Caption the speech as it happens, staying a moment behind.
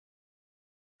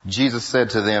Jesus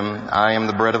said to them, I am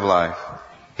the bread of life.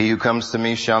 He who comes to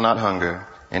me shall not hunger,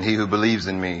 and he who believes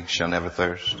in me shall never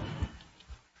thirst.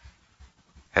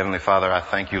 Heavenly Father, I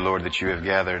thank you, Lord, that you have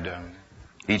gathered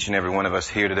each and every one of us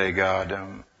here today,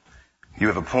 God. You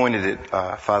have appointed it,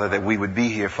 Father, that we would be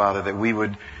here, Father, that we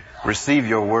would receive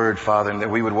your word, Father, and that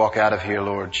we would walk out of here,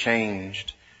 Lord,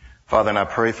 changed. Father, and I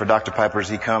pray for Dr. Piper as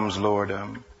he comes, Lord.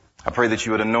 I pray that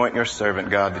you would anoint your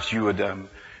servant, God, that you would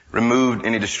remove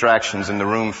any distractions in the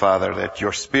room, Father, that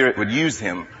your Spirit would use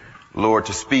him, Lord,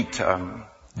 to speak to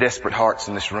desperate hearts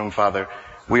in this room, Father.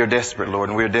 We are desperate, Lord,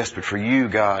 and we are desperate for you,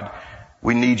 God.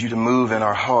 We need you to move in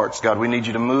our hearts, God. We need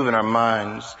you to move in our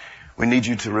minds. We need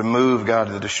you to remove, God,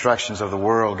 the distractions of the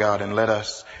world, God, and let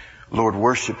us, Lord,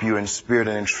 worship you in spirit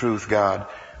and in truth, God,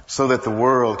 so that the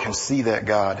world can see that,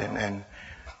 God, and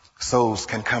souls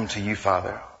can come to you,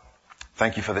 Father.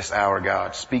 Thank you for this hour,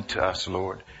 God. Speak to us,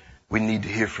 Lord. We need to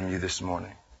hear from you this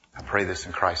morning. I pray this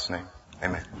in Christ's name.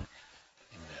 Amen.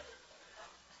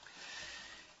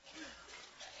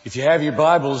 If you have your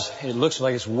Bibles, it looks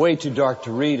like it's way too dark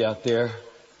to read out there.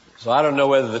 So I don't know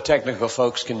whether the technical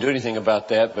folks can do anything about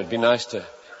that, but it'd be nice to,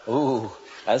 ooh,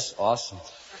 that's awesome.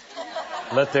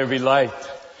 Let there be light.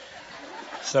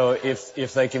 So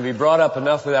if they can be brought up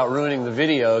enough without ruining the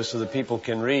video so that people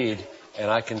can read and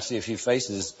I can see a few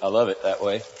faces, I love it that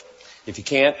way. If you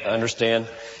can't, I understand.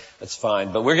 That's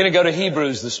fine. But we're going to go to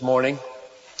Hebrews this morning.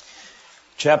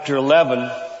 Chapter 11.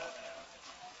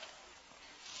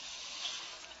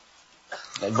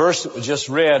 That verse that we just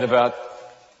read about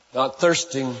not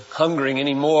thirsting, hungering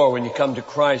anymore when you come to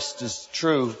Christ is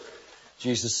true.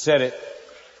 Jesus said it.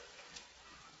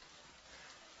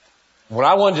 What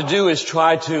I want to do is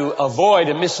try to avoid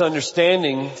a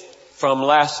misunderstanding from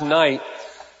last night,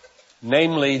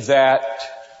 namely that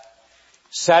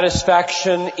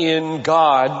satisfaction in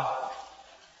God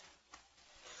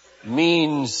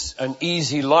means an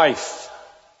easy life,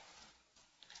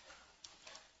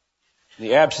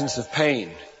 the absence of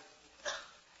pain.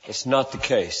 It's not the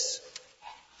case.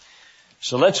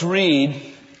 So let's read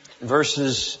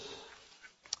verses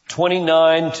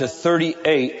 29 to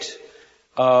 38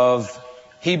 of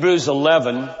Hebrews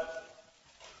 11.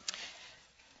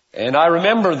 And I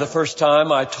remember the first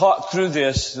time I taught through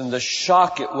this and the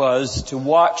shock it was to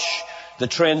watch the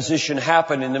transition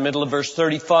happen in the middle of verse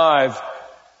 35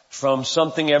 from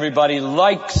something everybody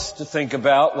likes to think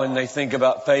about when they think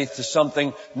about faith to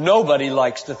something nobody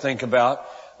likes to think about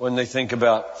when they think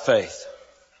about faith.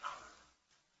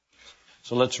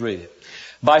 So let's read it.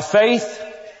 By faith,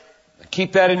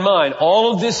 keep that in mind.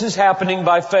 All of this is happening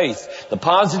by faith, the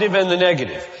positive and the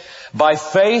negative. By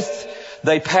faith,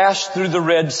 they passed through the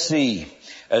Red Sea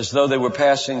as though they were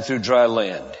passing through dry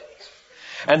land.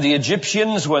 And the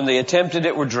Egyptians, when they attempted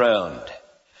it, were drowned.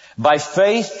 By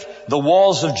faith, the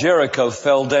walls of Jericho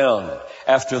fell down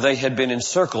after they had been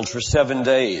encircled for 7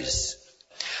 days.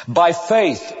 By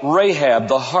faith, Rahab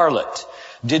the harlot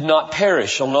did not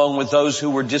perish along with those who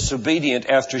were disobedient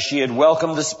after she had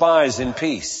welcomed the spies in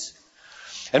peace.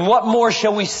 And what more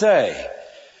shall we say?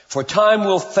 For time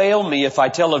will fail me if I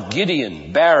tell of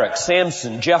Gideon, Barak,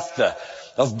 Samson, Jephthah,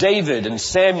 of David and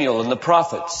Samuel and the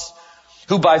prophets,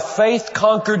 who by faith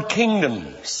conquered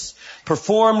kingdoms,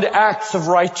 performed acts of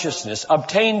righteousness,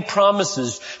 obtained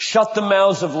promises, shut the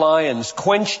mouths of lions,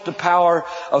 quenched the power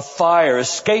of fire,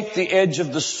 escaped the edge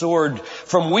of the sword,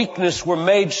 from weakness were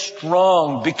made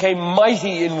strong, became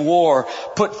mighty in war,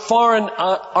 put foreign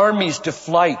armies to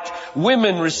flight,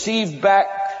 women received back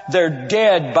their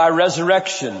dead by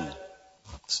resurrection.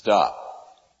 Stop.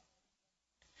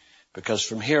 Because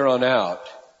from here on out,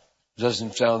 it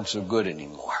doesn't sound so good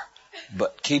anymore.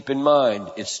 But keep in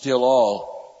mind, it's still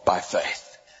all by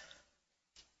faith.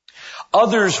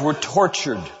 Others were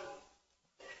tortured,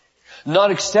 not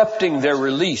accepting their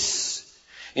release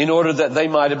in order that they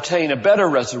might obtain a better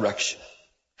resurrection.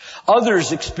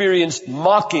 Others experienced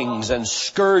mockings and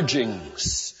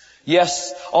scourgings.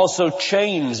 Yes, also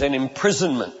chains and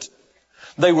imprisonment.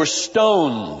 They were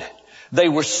stoned. They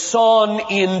were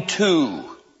sawn in two.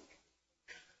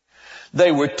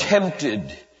 They were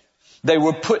tempted. They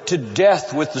were put to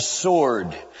death with the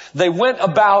sword. They went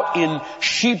about in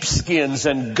sheepskins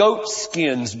and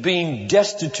goatskins, being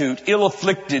destitute,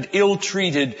 ill-afflicted,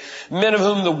 ill-treated, men of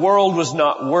whom the world was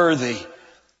not worthy,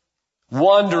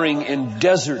 wandering in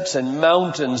deserts and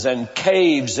mountains and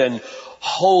caves and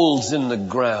holes in the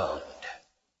ground.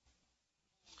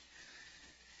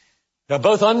 Now,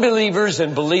 both unbelievers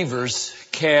and believers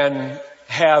can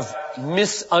have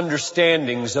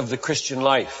misunderstandings of the Christian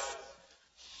life.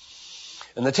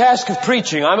 And the task of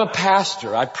preaching, I'm a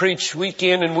pastor. I preach week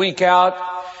in and week out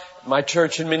at my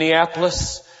church in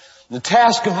Minneapolis. The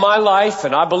task of my life,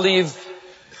 and I believe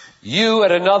you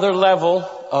at another level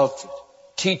of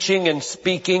teaching and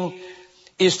speaking,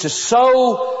 is to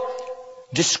so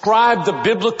describe the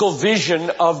biblical vision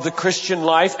of the Christian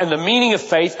life and the meaning of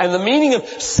faith and the meaning of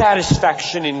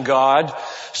satisfaction in God,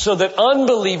 so that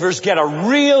unbelievers get a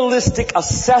realistic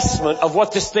assessment of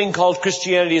what this thing called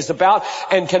Christianity is about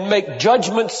and can make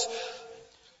judgments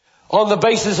on the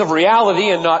basis of reality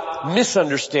and not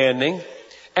misunderstanding,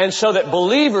 and so that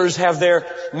believers have their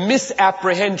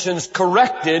misapprehensions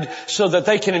corrected so that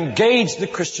they can engage the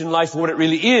Christian life for what it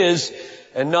really is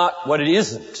and not what it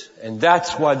isn't. And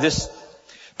that's why this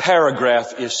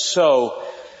paragraph is so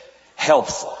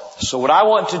helpful. So what I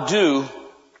want to do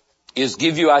is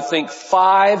give you, I think,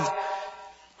 5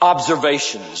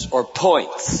 observations or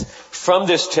points from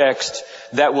this text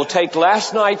that will take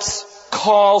last night's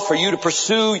call for you to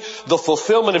pursue the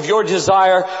fulfillment of your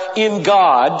desire in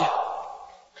God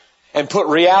and put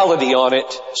reality on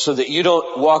it so that you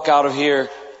don't walk out of here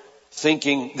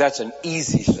thinking that's an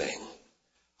easy thing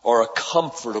or a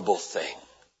comfortable thing.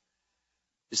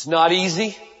 It's not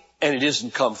easy and it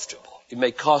isn't comfortable. It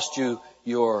may cost you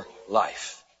your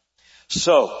life.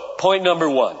 So, point number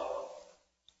 1.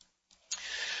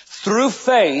 Through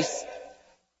faith,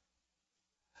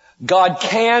 God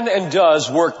can and does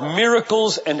work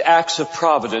miracles and acts of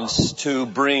providence to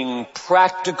bring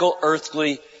practical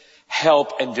earthly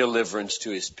help and deliverance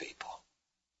to His people.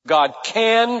 God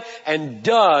can and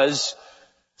does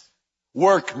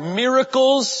work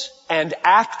miracles and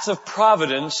acts of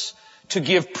providence to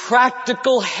give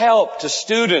practical help to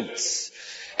students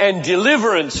and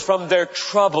deliverance from their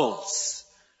troubles.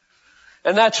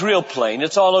 And that's real plain.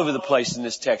 It's all over the place in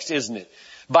this text, isn't it?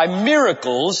 By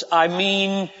miracles, I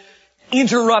mean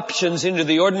interruptions into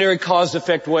the ordinary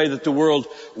cause-effect way that the world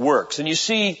works. And you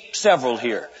see several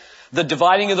here. The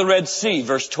dividing of the Red Sea,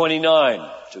 verse 29,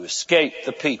 to escape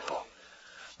the people.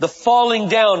 The falling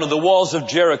down of the walls of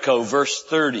Jericho, verse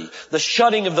 30. The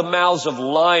shutting of the mouths of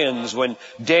lions when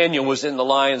Daniel was in the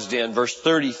lion's den, verse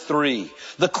 33.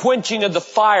 The quenching of the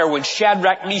fire when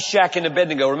Shadrach, Meshach, and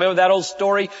Abednego. Remember that old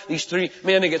story? These 3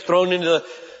 men that get thrown into the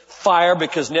fire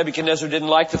because Nebuchadnezzar didn't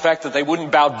like the fact that they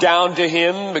wouldn't bow down to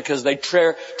him because they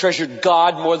treasured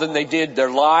God more than they did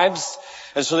their lives.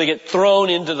 And so they get thrown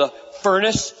into the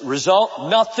furnace. Result,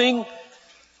 nothing.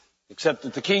 Except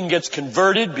that the king gets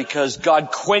converted because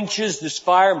God quenches this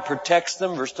fire and protects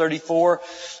them, verse 34.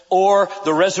 Or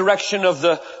the resurrection of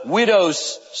the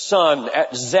widow's son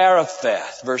at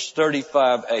Zarephath, verse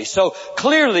 35a. So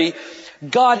clearly,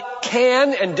 God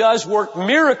can and does work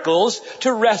miracles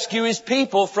to rescue His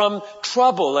people from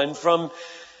trouble and from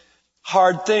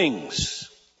hard things.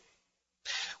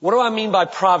 What do I mean by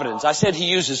providence? I said He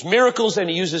uses miracles and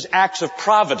He uses acts of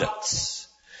providence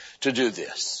to do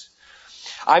this.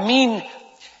 I mean,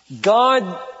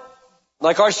 God,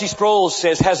 like R.C. Sproul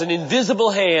says, has an invisible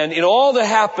hand in all that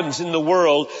happens in the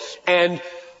world, and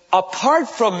apart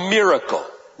from miracle,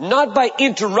 not by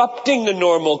interrupting the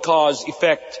normal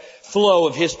cause-effect flow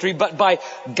of history, but by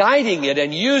guiding it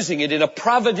and using it in a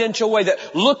providential way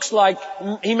that looks like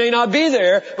He may not be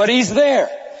there, but He's there.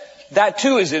 That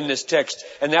too is in this text,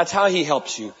 and that's how He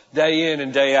helps you day in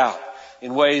and day out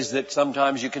in ways that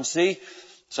sometimes you can see,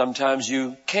 sometimes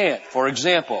you can't. For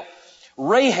example,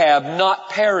 Rahab not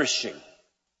perishing. There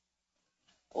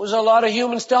was a lot of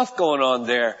human stuff going on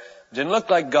there. Didn't look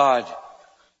like God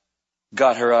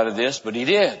got her out of this, but He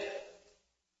did.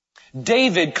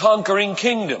 David conquering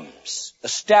kingdoms,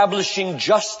 establishing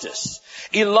justice.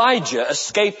 Elijah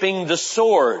escaping the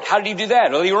sword. How did he do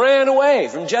that? Well, he ran away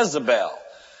from Jezebel.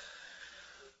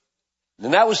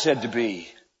 And that was said to be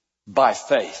by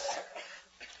faith.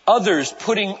 Others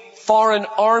putting foreign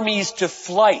armies to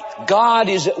flight. God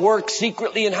is at work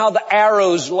secretly in how the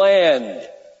arrows land.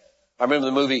 I remember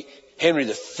the movie Henry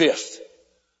V.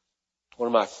 One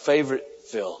of my favorite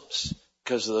films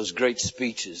because of those great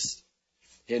speeches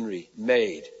Henry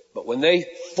made. But when they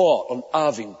fought on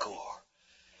Agincourt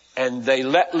and they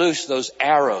let loose those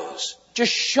arrows,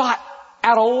 just shot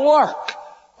out of lark,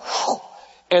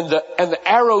 and the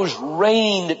arrows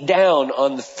rained down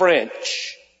on the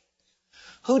French,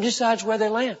 who decides where they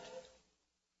land?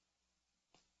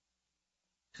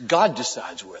 God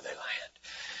decides where they land.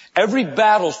 Every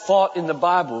battle fought in the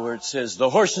Bible where it says the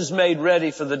horse is made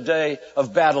ready for the day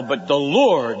of battle, but the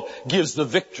Lord gives the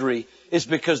victory, is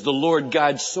because the Lord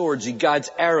guides swords, He guides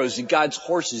arrows, He guides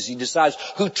horses, He decides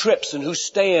who trips and who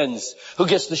stands, who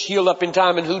gets the shield up in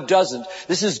time and who doesn't.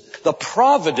 This is the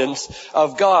providence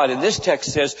of God. And this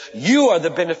text says you are the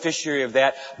beneficiary of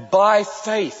that by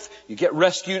faith. You get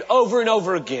rescued over and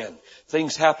over again.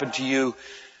 Things happen to you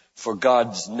for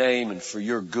God's name and for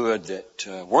your good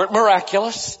that weren't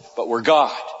miraculous, but were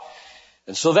God.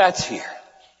 And so that's here.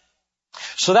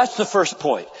 So that's the first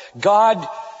point. God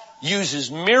uses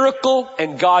miracle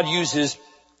and God uses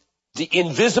the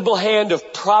invisible hand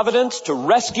of providence to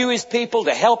rescue His people,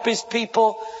 to help His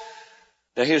people.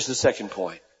 Now here's the second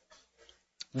point.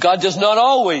 God does not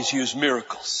always use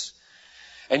miracles.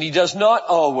 And He does not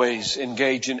always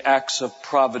engage in acts of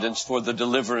providence for the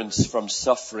deliverance from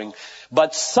suffering.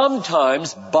 But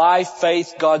sometimes, by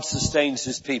faith, God sustains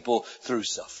His people through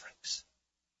sufferings.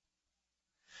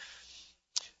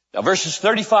 Now verses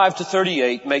 35 to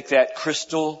 38 make that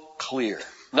crystal clear.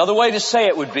 Another way to say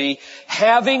it would be,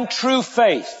 having true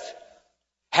faith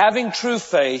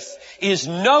is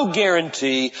no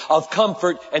guarantee of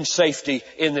comfort and safety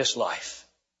in this life.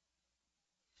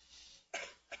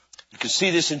 You can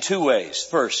see this in two ways.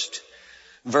 First,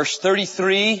 verse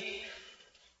 33,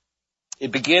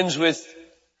 it begins with,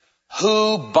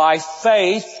 who by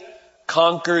faith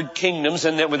conquered kingdoms,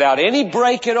 and that without any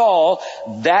break at all,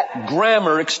 that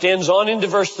grammar extends on into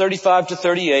verse 35 to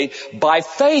 38. By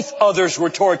faith others were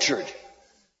tortured.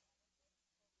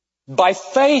 By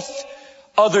faith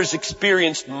others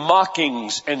experienced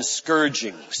mockings and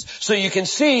scourgings. So you can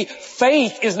see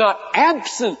faith is not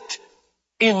absent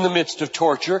in the midst of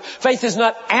torture. Faith is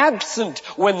not absent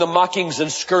when the mockings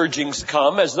and scourgings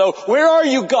come, as though, where are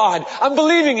you, God? I'm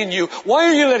believing in you. Why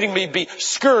are you letting me be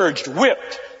scourged,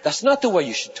 whipped? That's not the way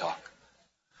you should talk.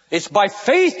 It's by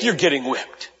faith you're getting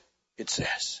whipped, it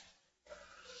says.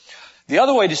 The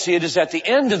other way to see it is at the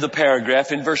end of the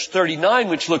paragraph in verse 39,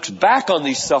 which looks back on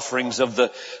these sufferings of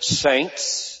the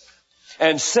saints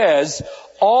and says,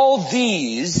 all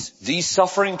these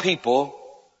suffering people,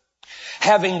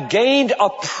 having gained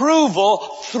approval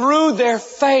through their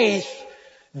faith,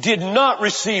 did not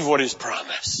receive what is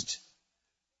promised.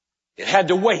 It had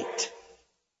to wait.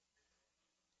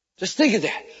 Just think of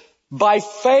that. By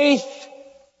faith,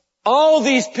 all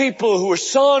these people who were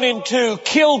sawn in two,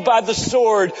 killed by the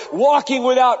sword, walking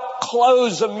without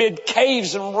clothes amid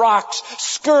caves and rocks,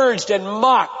 scourged and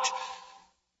mocked.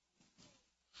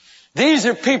 These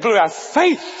are people who have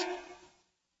faith.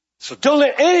 So don't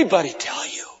let anybody tell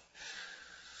you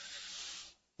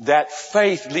that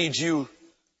faith leads you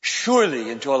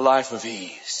surely into a life of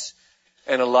ease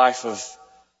and a life of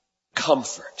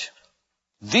comfort.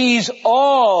 These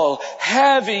all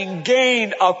having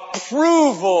gained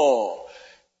approval.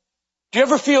 Do you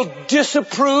ever feel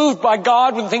disapproved by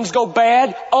God when things go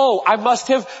bad? Oh, I must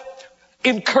have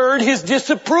incurred His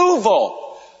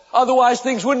disapproval. Otherwise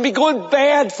things wouldn't be going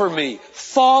bad for me.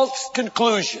 False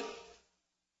conclusion.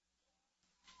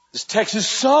 This text is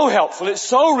so helpful, it's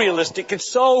so realistic, it's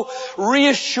so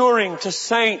reassuring to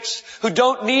saints who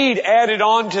don't need added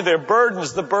on to their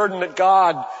burdens the burden that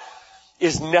God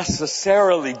is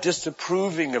necessarily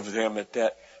disapproving of them at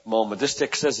that moment. This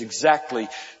text says exactly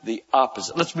the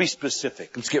opposite. Let's be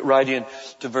specific. Let's get right in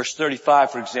to verse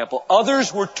 35, for example.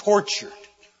 Others were tortured.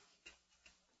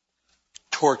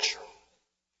 Torture.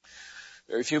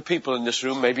 Very few people in this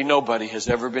room, maybe nobody, has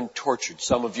ever been tortured.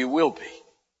 Some of you will be.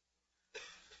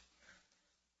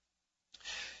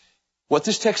 What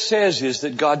this text says is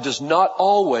that God does not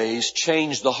always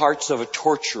change the hearts of a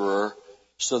torturer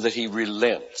so that He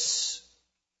relents.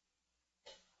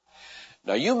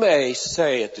 Now you may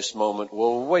say at this moment,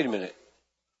 well, wait a minute.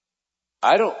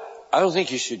 I don't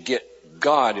think you should get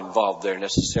God involved there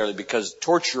necessarily, because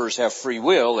torturers have free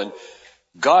will and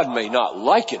God may not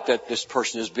like it that this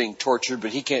person is being tortured,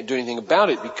 but He can't do anything about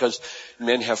it because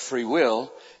men have free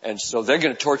will. And so they're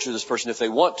going to torture this person if they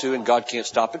want to, and God can't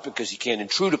stop it because He can't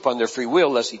intrude upon their free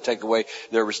will lest He take away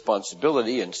their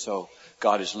responsibility. And so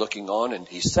God is looking on and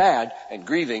He's sad and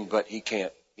grieving, but He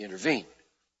can't intervene.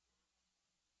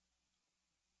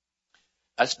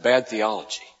 That's bad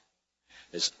theology.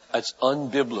 That's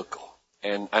unbiblical.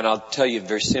 And I'll tell you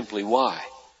very simply why.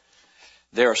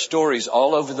 There are stories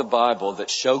all over the Bible that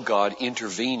show God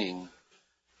intervening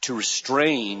to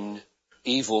restrain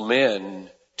evil men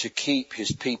to keep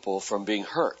His people from being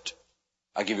hurt.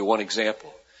 I'll give you one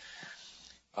example.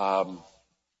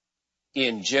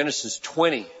 In Genesis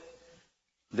 20,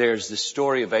 there's the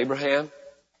story of Abraham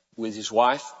with his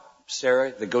wife,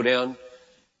 Sarah. They go down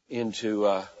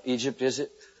into Egypt, is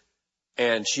it?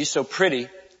 And she's so pretty,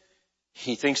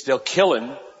 he thinks they'll kill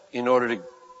him in order to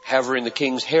have her in the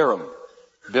king's harem.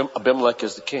 Abimelech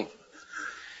is the king.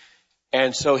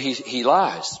 And so he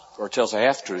lies, or tells a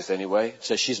half-truth anyway,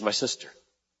 says she's my sister.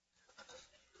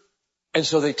 And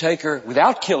so they take her,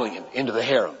 without killing him, into the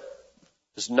harem.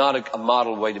 It's not a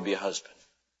model way to be a husband.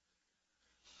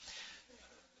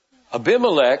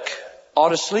 Abimelech ought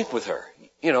to sleep with her.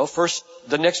 first,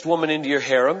 the next woman into your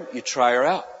harem, you try her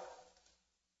out.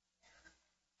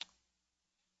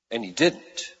 And he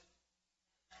didn't.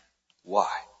 Why?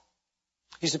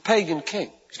 He's a pagan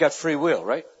king. He's got free will,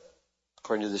 right?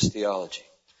 According to this theology.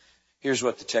 Here's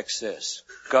what the text says.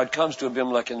 God comes to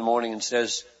Abimelech in the morning and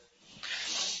says,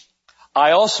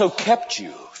 I also kept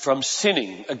you from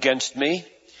sinning against me.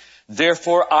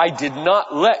 Therefore, I did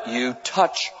not let you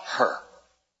touch her.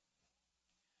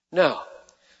 Now,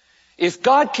 if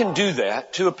God can do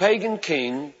that to a pagan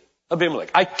king,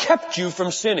 Abimelech, I kept you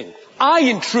from sinning. I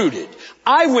intruded.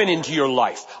 I went into your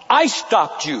life. I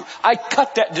stopped you. I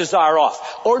cut that desire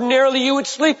off. Ordinarily, you would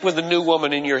sleep with a new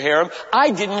woman in your harem.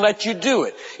 I didn't let you do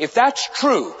it. If that's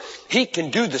true, he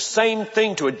can do the same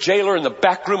thing to a jailer in the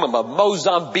back room of a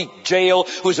Mozambique jail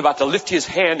who's about to lift his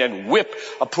hand and whip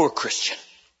a poor Christian.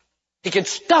 He can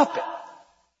stop it.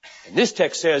 And this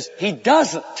text says he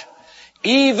doesn't.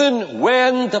 Even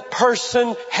when the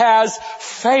person has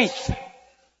faith.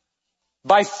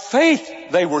 By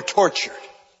faith they were tortured.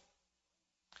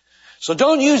 So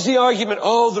don't use the argument,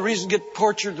 the reason get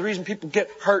tortured, the reason people get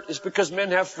hurt is because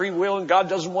men have free will and God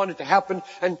doesn't want it to happen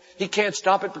and he can't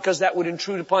stop it because that would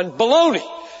intrude upon baloney.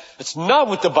 That's not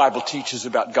what the Bible teaches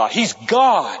about God. He's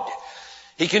God.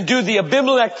 He can do the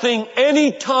Abimelech thing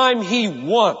anytime he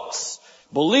wants,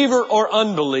 believer or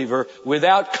unbeliever,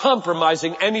 without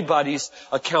compromising anybody's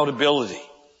accountability.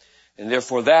 And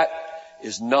therefore that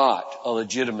is not a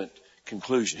legitimate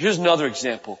conclusion. Here's another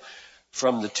example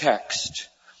from the text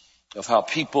of how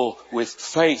people with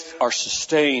faith are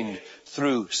sustained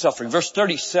through suffering. Verse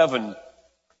 37,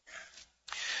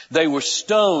 they were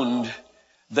stoned,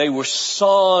 they were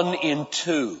sawn in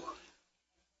two.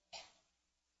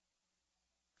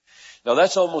 Now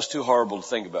that's almost too horrible to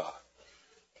think about,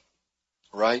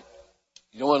 right?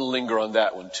 You don't want to linger on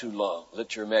that one too long.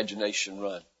 Let your imagination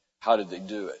run. How did they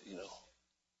do it,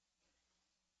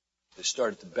 They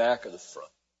start at the back or the front.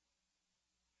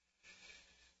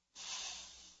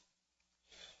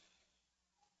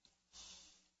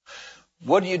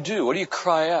 What do you do? What do you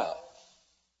cry out?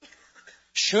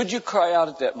 Should you cry out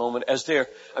at that moment as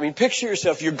picture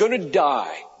yourself, you're going to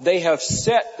die. They have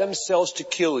set themselves to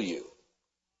kill you.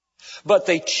 But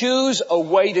they choose a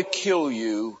way to kill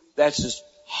you that's as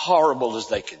horrible as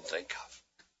they can think of.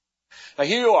 Now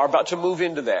here you are about to move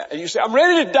into that. And you say, I'm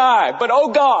ready to die, but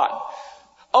oh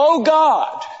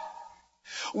God,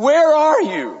 where are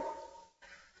you?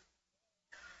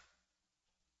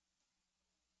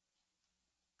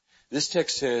 This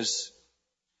text says,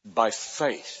 by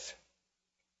faith,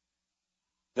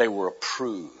 they were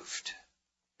approved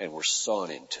and were sawn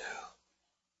into.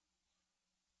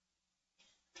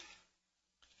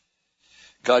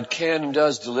 God can and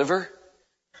does deliver,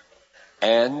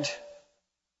 and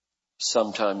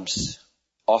sometimes,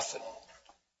 often,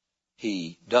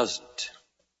 he doesn't.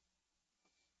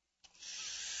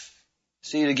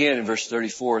 See it again in verse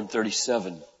 34 and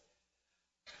 37.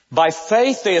 By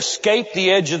faith they escaped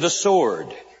the edge of the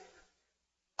sword.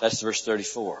 That's verse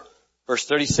 34. Verse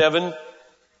 37,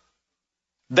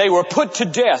 they were put to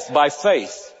death by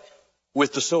faith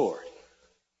with the sword.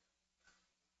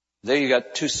 There you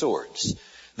got two swords.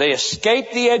 They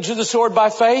escaped the edge of the sword by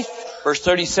faith. Verse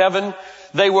 37,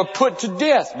 they were put to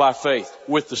death by faith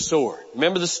with the sword.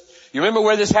 Remember this? You remember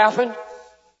where this happened?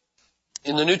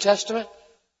 In the New Testament?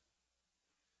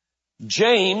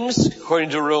 James, according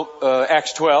to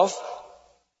Acts 12,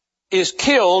 is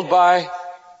killed by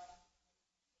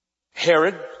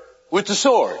Herod with the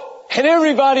sword. And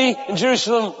everybody in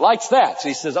Jerusalem likes that. So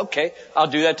he says, okay, I'll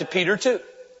do that to Peter too.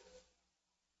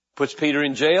 Puts Peter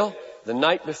in jail. The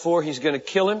night before he's going to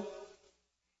kill him,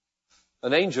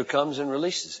 an angel comes and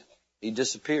releases him. He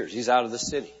disappears. He's out of the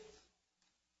city.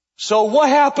 So what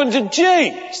happened to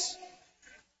James?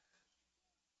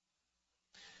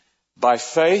 By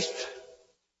faith,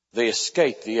 they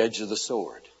escape the edge of the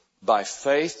sword. By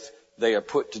faith, they are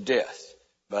put to death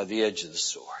by the edge of the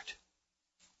sword.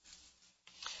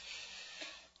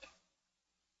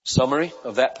 Summary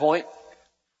of that point.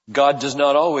 God does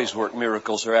not always work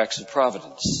miracles or acts of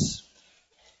providence.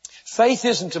 Faith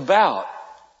isn't about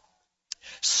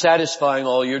satisfying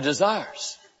all your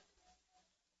desires.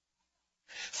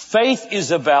 Faith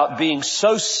is about being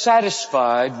so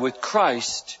satisfied with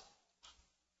Christ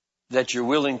that you're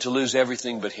willing to lose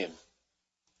everything but Him.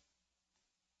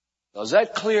 Now, is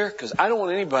that clear? Because I don't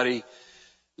want anybody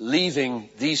leaving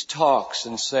these talks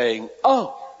and saying,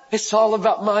 oh, it's all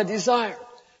about my desire.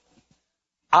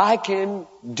 I can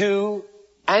do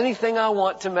anything I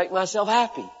want to make myself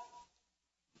happy.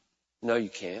 No, you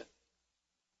can't.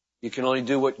 You can only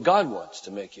do what God wants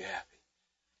to make you happy.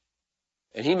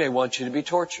 And He may want you to be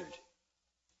tortured.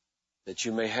 that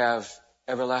you may have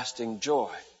everlasting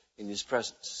joy in His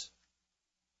presence.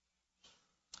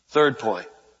 Third point.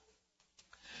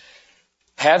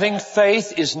 Having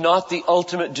faith is not the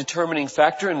ultimate determining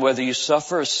factor in whether you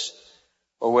suffer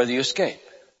or whether you escape.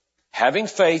 Having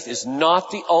faith is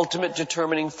not the ultimate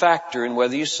determining factor in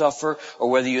whether you suffer or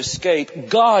whether you escape.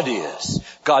 God is.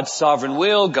 God's sovereign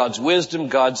will, God's wisdom,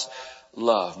 God's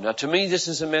love. Now to me this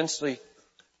is immensely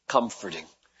comforting.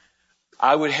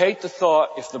 I would hate the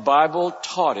thought if the Bible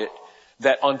taught it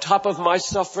that on top of my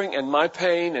suffering and my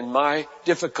pain and my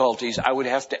difficulties, I would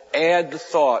have to add the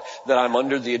thought that I'm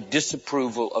under the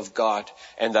disapproval of God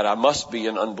and that I must be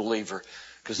an unbeliever.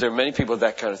 Because there are many people with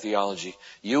that kind of theology.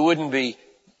 You wouldn't be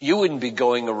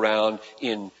going around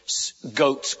in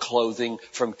goat's clothing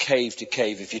from cave to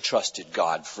cave if you trusted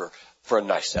God for a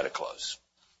nice set of clothes.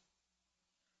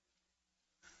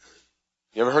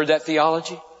 You ever heard that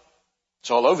theology? It's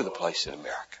all over the place in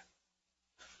America.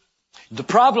 The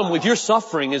problem with your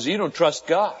suffering is you don't trust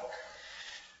God.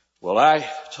 Well, I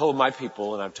told my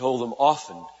people, and I've told them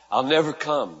often, I'll never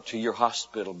come to your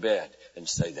hospital bed and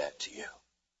say that to you.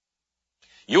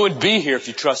 You wouldn't be here if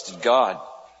you trusted God.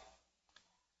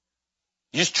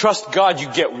 You just trust God, you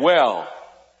get well.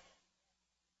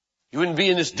 You wouldn't be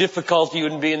in this difficulty, you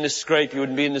wouldn't be in this scrape, you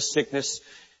wouldn't be in this sickness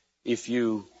if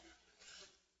you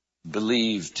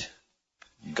believed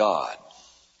God.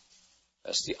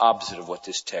 That's the opposite of what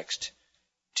this text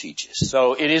teaches.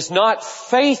 So it is not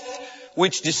faith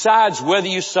which decides whether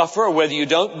you suffer or whether you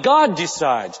don't. God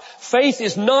decides. Faith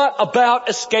is not about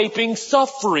escaping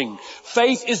suffering.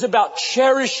 Faith is about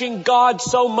cherishing God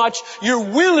so much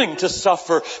you're willing to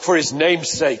suffer for His name's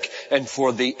sake and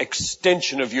for the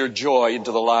extension of your joy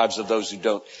into the lives of those who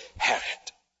don't have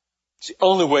it. It's the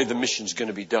only way the mission's going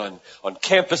to be done on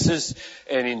campuses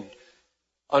and in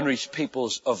unreached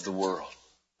peoples of the world.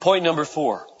 Point number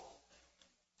 4.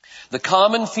 The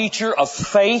common feature of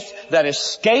faith that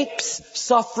escapes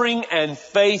suffering and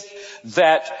faith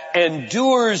that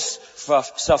endures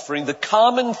suffering, the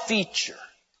common feature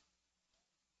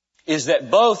is that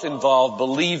both involve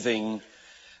believing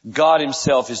God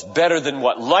Himself is better than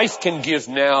what life can give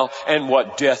now and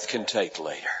what death can take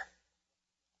later.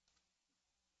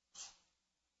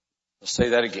 I'll say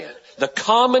that again. The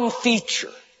common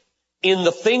feature in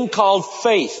the thing called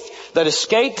faith that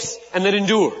escapes and that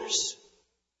endures,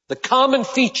 the common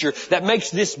feature that makes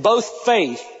this both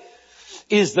faith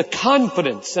is the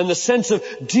confidence and the sense of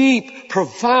deep,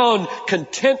 profound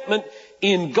contentment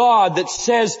in God that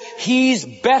says He's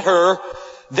better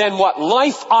than what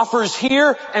life offers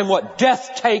here and what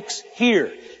death takes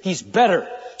here. He's better,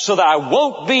 so that I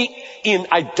won't be in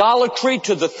idolatry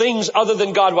to the things other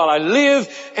than God while I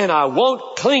live, and I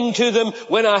won't cling to them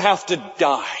when I have to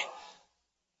die.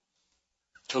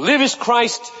 To live is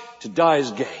Christ, to die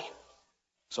is gain.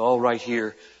 It's all right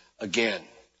here again.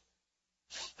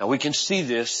 Now we can see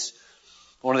this.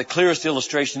 One of the clearest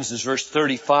illustrations is verse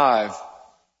 35.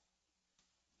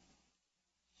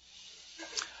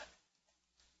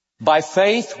 By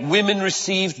faith, women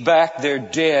received back their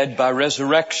dead by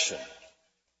resurrection.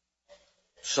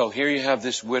 So here you have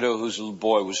this widow whose little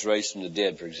boy was raised from the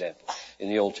dead, for example, in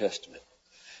the Old Testament.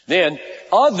 Then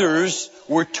others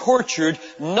were tortured,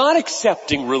 not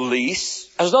accepting release,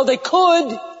 as though they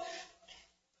could.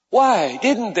 Why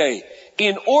didn't they?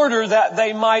 In order that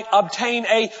they might obtain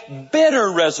a better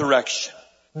resurrection.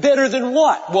 Better than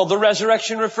what? Well, the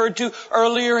resurrection referred to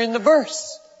earlier in the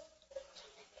verse.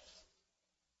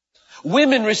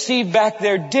 Women received back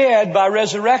their dead by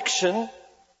resurrection.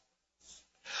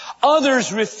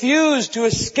 Others refused to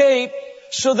escape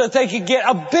so that they could get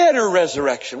a better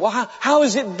resurrection. Well, how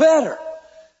is it better?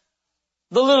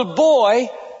 The little boy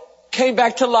came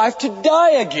back to life to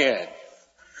die again.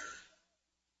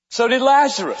 So did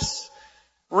Lazarus.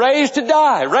 Raised to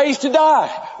die, raised to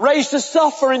die, raised to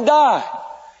suffer and die.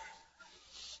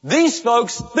 These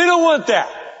folks, they don't want that.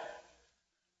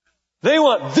 They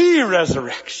want the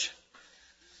resurrection.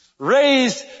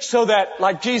 Raised so that,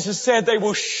 like Jesus said, they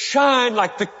will shine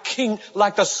like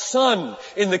the sun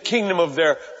in the kingdom of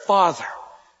their Father.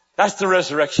 That's the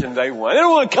resurrection they want. They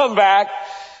don't want to come back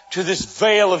to this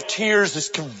veil of tears, this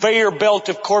conveyor belt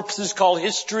of corpses called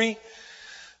history.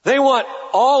 They want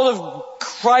all of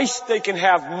Christ they can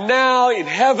have now in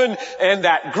heaven, and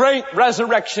that great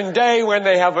resurrection day when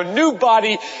they have a new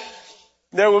body.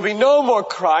 There will be no more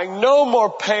crying, no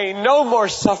more pain, no more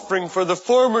suffering, for the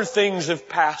former things have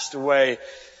passed away.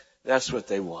 That's what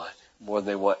they want, more than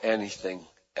they want anything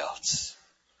else.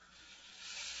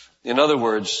 In other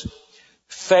words,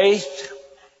 faith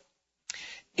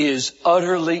is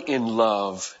utterly in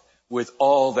love with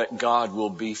all that God will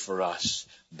be for us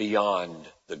beyond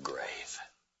the grave.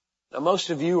 Now most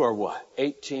of you are what?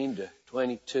 18 to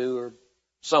 22 or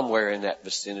somewhere in that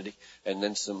vicinity. And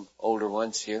then some older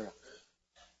ones here.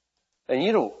 And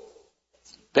you don't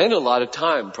spend a lot of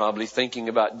time probably thinking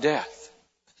about death.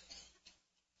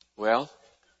 Well,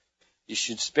 you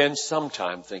should spend some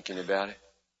time thinking about it.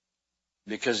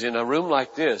 Because in a room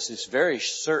like this, it's very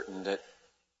certain that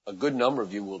a good number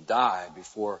of you will die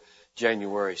before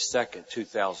January 2nd,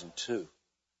 2002.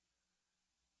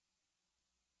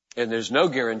 And there's no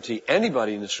guarantee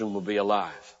anybody in this room will be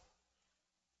alive.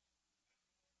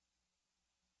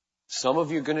 Some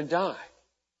of you are going to die.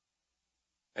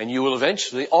 And you will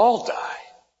eventually all die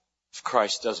if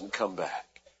Christ doesn't come back.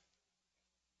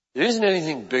 There isn't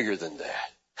anything bigger than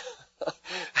that.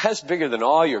 That's bigger than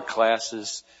all your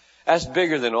classes. That's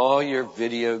bigger than all your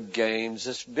video games.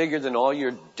 That's bigger than all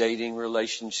your dating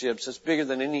relationships. That's bigger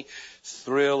than any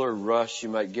thrill or rush you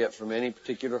might get from any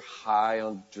particular high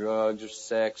on drugs or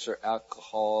sex or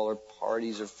alcohol or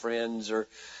parties or friends or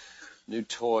new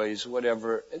toys,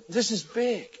 whatever. This is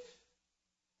big.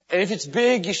 And if it's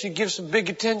big, you should give some big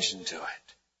attention to it.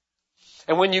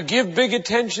 And when you give big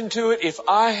attention to it, if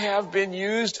I have been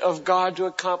used of God to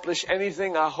accomplish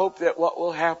anything, I hope that what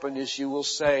will happen is you will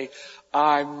say,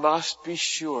 I must be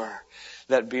sure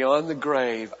that beyond the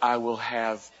grave I will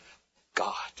have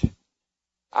God.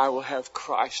 I will have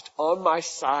Christ on my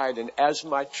side and as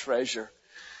my treasure,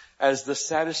 as the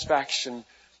satisfaction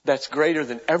that's greater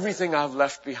than everything I've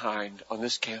left behind on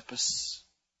this campus.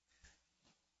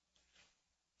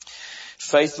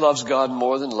 Faith loves God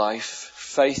more than life.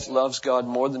 Faith loves God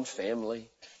more than family.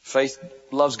 Faith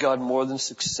loves God more than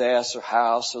success or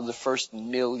house or the first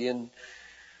million.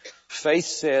 Faith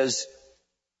says,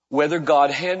 whether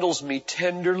God handles me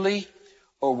tenderly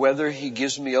or whether He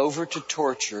gives me over to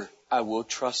torture, I will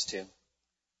trust Him.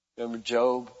 Remember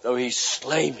Job? Though He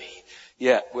slay me,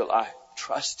 yet will I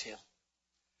trust Him.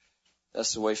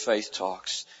 That's the way faith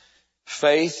talks.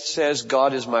 Faith says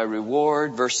God is my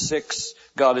reward. Verse 6,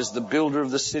 God is the builder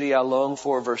of the city I long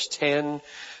for. Verse 10,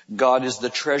 God is the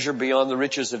treasure beyond the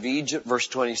riches of Egypt. Verse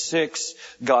 26,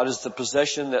 God is the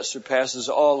possession that surpasses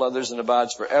all others and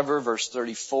abides forever. Verse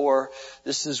 34,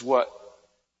 this is what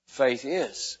faith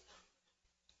is.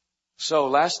 So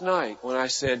last night when I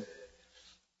said,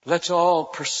 let's all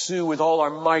pursue with all our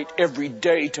might every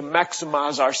day to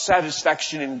maximize our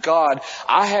satisfaction in God,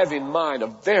 I have in mind a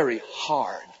very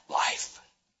hard life.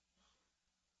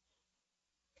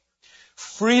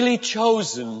 Freely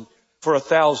chosen for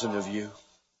 1,000 of you.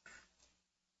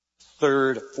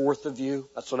 Third, a fourth of you.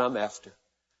 That's what I'm after.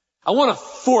 I want a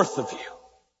fourth of you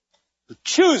who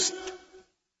choose it.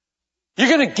 You're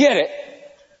going to get it.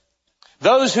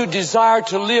 Those who desire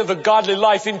to live a godly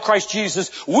life in Christ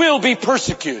Jesus will be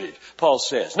persecuted, Paul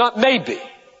says. Not maybe.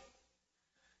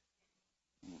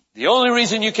 The only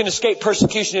reason you can escape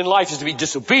persecution in life is to be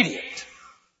disobedient.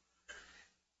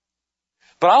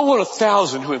 But I want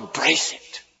 1,000 who embrace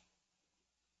it.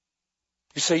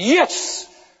 You say, yes,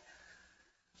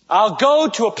 I'll go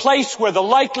to a place where the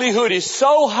likelihood is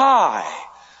so high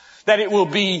that it will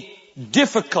be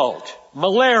difficult.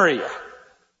 Malaria.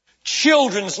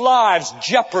 Children's lives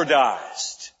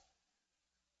jeopardized.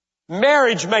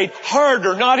 Marriage made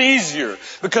harder, not easier,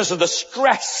 because of the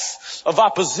stress of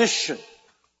opposition.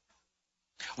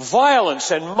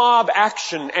 Violence and mob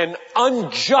action and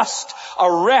unjust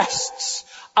arrests.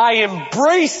 I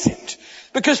embrace it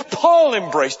because Paul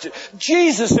embraced it.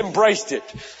 Jesus embraced it.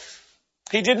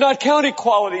 He did not count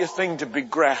equality a thing to be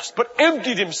grasped, but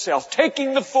emptied himself,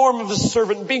 taking the form of a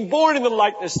servant, being born in the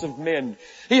likeness of men.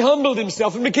 He humbled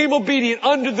himself and became obedient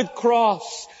under the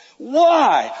cross.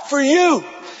 Why? For you.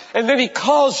 And then he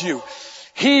calls you.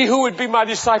 He who would be my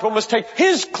disciple must take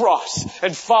his cross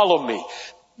and follow me.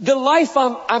 The life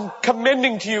I'm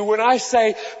commending to you when I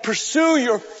say pursue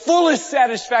your fullest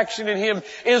satisfaction in Him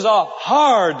is a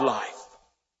hard life.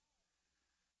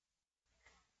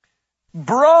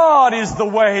 Broad is the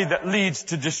way that leads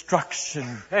to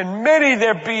destruction, and many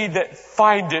there be that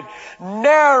find it.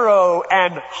 Narrow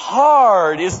and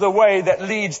hard is the way that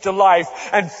leads to life,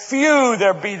 and few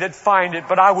there be that find it,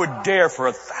 but I would dare for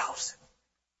 1,000.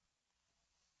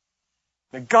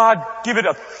 May God give it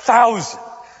 1,000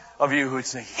 of you who would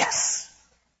say, yes,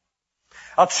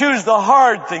 I'll choose the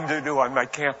hard thing to do on my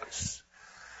campus.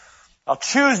 I'll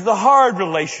choose the hard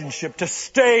relationship to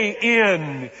stay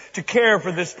in, to care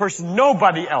for this person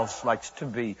nobody else likes to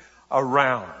be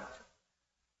around.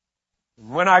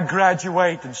 When I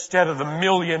graduate, instead of the $1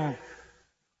 million,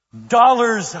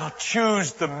 I'll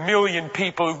choose the 1 million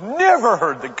people who've never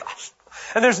heard the gospel.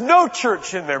 And there's no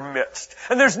church in their midst.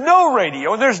 And there's no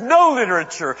radio. And there's no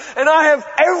literature. And I have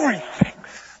everything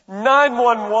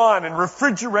 911 and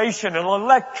refrigeration and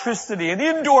electricity and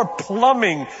indoor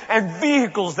plumbing and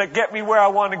vehicles that get me where I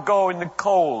want to go in the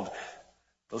cold.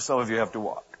 Though some of you have to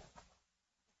walk.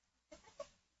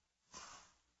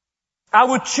 I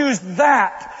would choose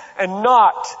that and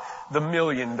not the $1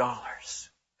 million.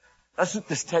 That's what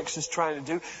this text is trying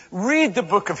to do. Read the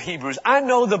book of Hebrews. I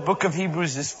know the book of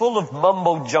Hebrews is full of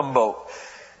mumbo jumbo.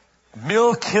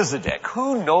 Melchizedek.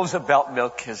 Who knows about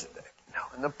Melchizedek? No.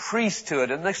 And the priesthood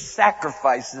and the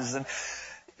sacrifices and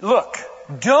look,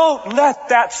 don't let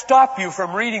that stop you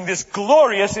from reading this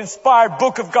glorious, inspired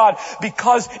book of God,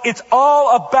 because it's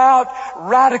all about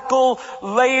radical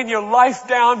laying your life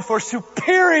down for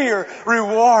superior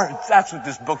rewards. That's what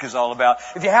this book is all about.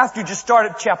 If you have to, just start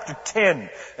at chapter 10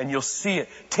 and you'll see it.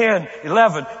 10,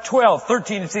 11, 12,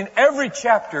 13. It's in every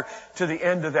chapter to the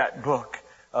end of that book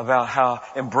about how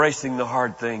embracing the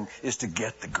hard thing is to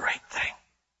get the great thing.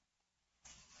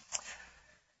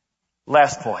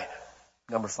 Last point.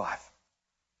 Number 5.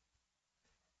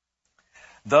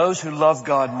 Those who love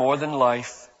God more than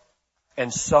life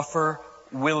and suffer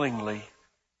willingly,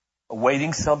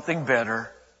 awaiting something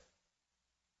better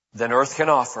than earth can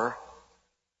offer,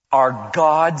 are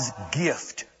God's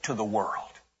gift to the world.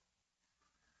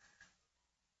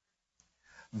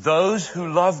 Those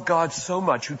who love God so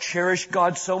much, who cherish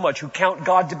God so much, who count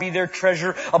God to be their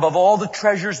treasure above all the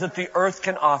treasures that the earth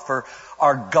can offer,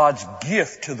 are God's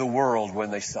gift to the world when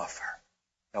they suffer.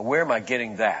 Now, where am I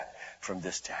getting that from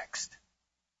this text?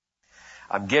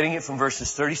 I'm getting it from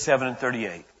verses 37 and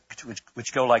 38,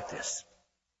 which go like this.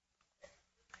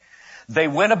 They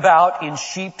went about in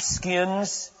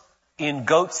sheepskins, in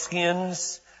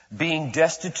goatskins, being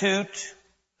destitute.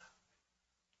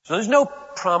 So there's no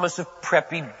promise of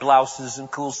preppy blouses and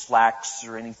cool slacks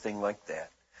or anything like that.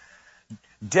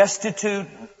 Destitute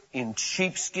in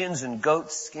sheepskins and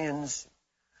goatskins.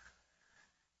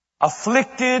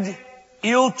 Afflicted,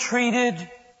 ill-treated,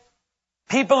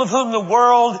 people of whom the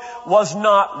world was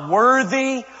not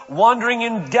worthy, wandering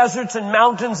in deserts and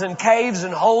mountains and caves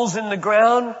and holes in the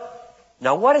ground.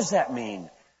 Now what does that mean?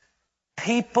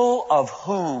 People of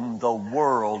whom the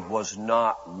world was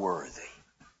not worthy.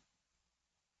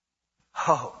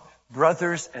 Oh,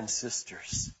 brothers and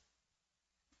sisters,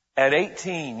 at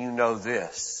 18 you know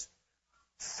this.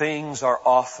 Things are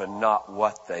often not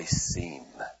what they seem.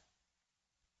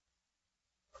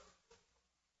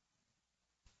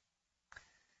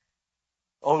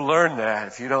 Oh, learn that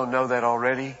if you don't know that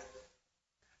already.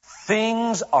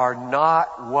 Things are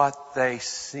not what they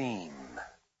seem.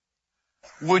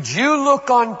 Would you look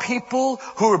on people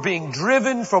who are being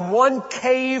driven from one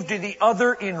cave to the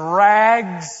other in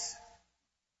rags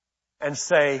and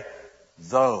say,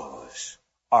 those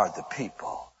are the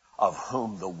people of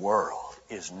whom the world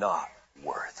is not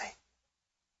worthy?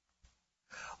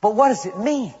 But what does it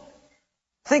mean?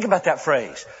 Think about that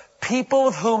phrase. People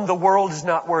of whom the world is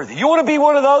not worthy. You want to be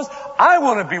one of those? I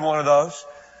want to be one of those.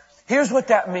 Here's what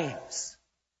that means.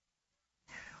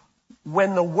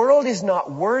 When the world is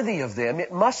not worthy of them,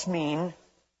 it must mean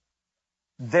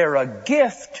they're a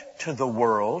gift to the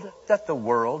world that the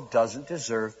world doesn't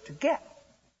deserve to get.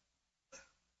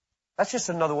 That's just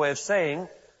another way of saying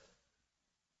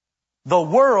the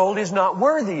world is not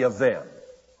worthy of them.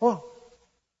 Well,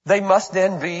 they must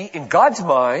then be, in God's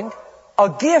mind, a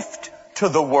gift to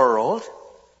the world,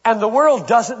 and the world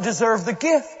doesn't deserve the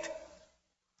gift.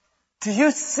 Do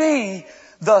you see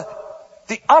the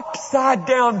upside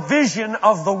down vision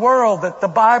of the world that the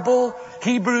Bible,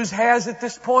 Hebrews, has at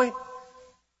this point?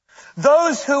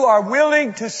 Those who are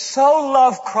willing to so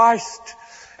love Christ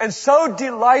and so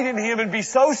delight in Him and be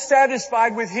so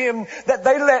satisfied with Him that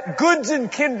they let goods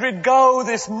and kindred go,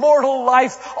 this mortal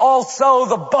life also,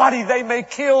 the body they may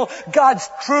kill, God's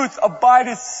truth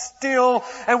abideth still.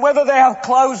 And whether they have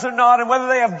clothes or not, and whether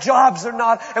they have jobs or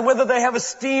not, and whether they have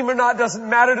esteem or not, doesn't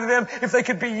matter to them. If they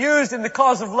could be used in the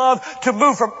cause of love to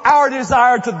move from our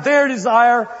desire to their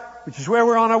desire, which is where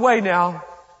we're on our way now,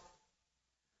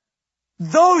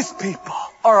 those people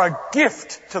are a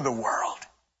gift to the world.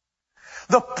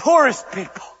 The poorest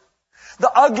people,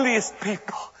 the ugliest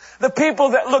people, the people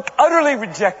that look utterly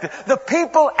rejected, the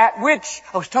people at which,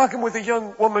 I was talking with a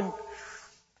young woman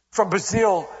from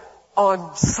Brazil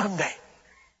on Sunday.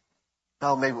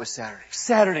 Oh, maybe it was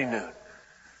Saturday noon.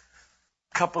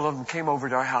 A couple of them came over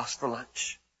to our house for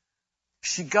lunch.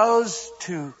 She goes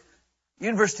to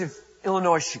University of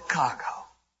Illinois, Chicago,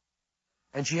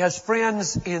 and she has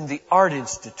friends in the Art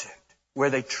Institute where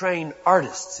they train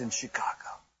artists in Chicago.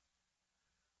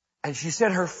 And she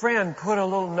said her friend put a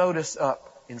little notice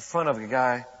up in front of a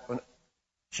guy.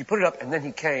 She put it up and then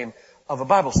he came, of a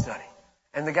Bible study.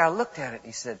 And the guy looked at it and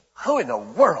he said, who in the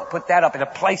world put that up in a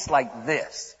place like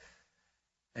this?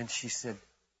 And she said,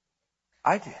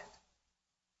 I did.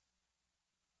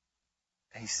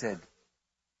 And he said,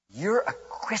 you're a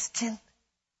Christian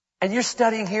and you're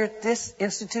studying here at this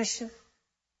institution?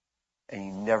 And he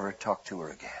never talked to her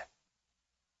again.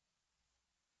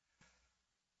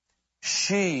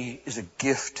 She is a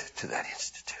gift to that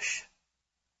institution.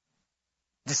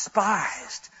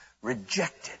 Despised,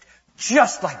 rejected,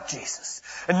 just like Jesus.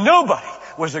 And nobody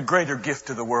was a greater gift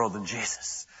to the world than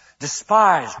Jesus.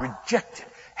 Despised, rejected,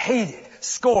 hated,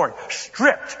 scorned,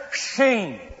 stripped,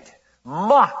 shamed,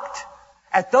 mocked.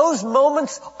 At those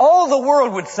moments, all the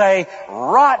world would say,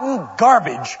 rotten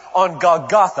garbage on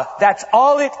Golgotha. That's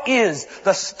all it is.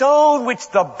 The stone which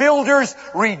the builders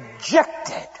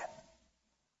rejected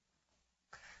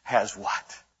has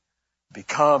what?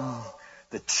 Become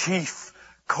the chief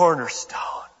cornerstone.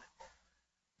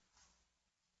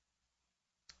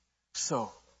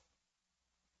 So,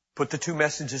 put the two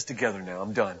messages together now.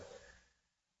 I'm done.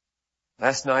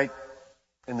 Last night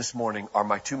and this morning are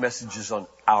my two messages on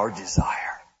our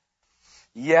desire.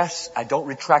 Yes, I don't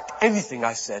retract anything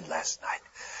I said last night.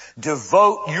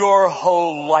 Devote your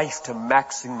whole life to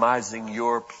maximizing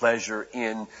your pleasure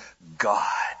in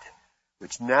God,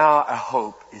 which now I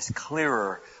hope is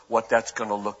clearer what that's going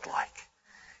to look like.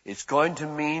 It's going to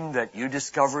mean that you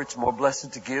discover it's more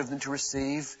blessed to give than to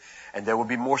receive, and there will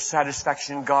be more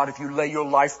satisfaction in God if you lay your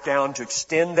life down to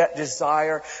extend that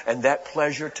desire and that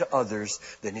pleasure to others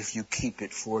than if you keep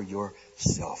it for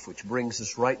yourself. Which brings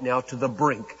us right now to the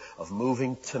brink of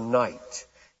moving tonight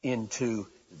into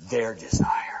their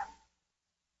desire.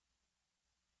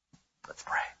 Let's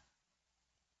pray.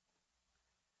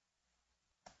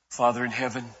 Father in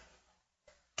heaven,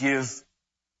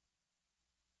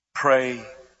 pray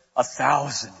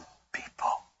 1,000 people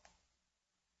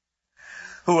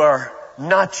who are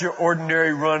not your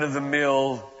ordinary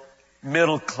run-of-the-mill,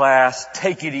 middle class,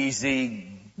 take it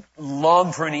easy,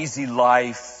 long for an easy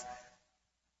life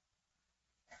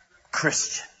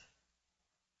Christian.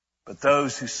 But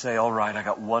those who say, all right, I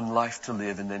got one life to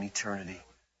live and then eternity.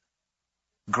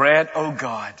 Grant, O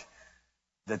God,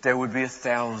 that there would be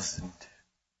 1,000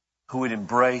 who would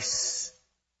embrace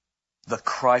the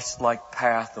Christ-like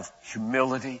path of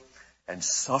humility and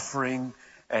suffering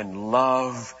and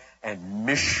love and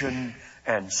mission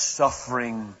and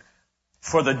suffering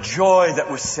for the joy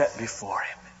that was set before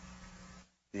him.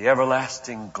 The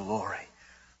everlasting glory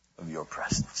of your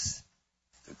presence.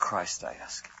 Through Christ I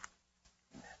ask.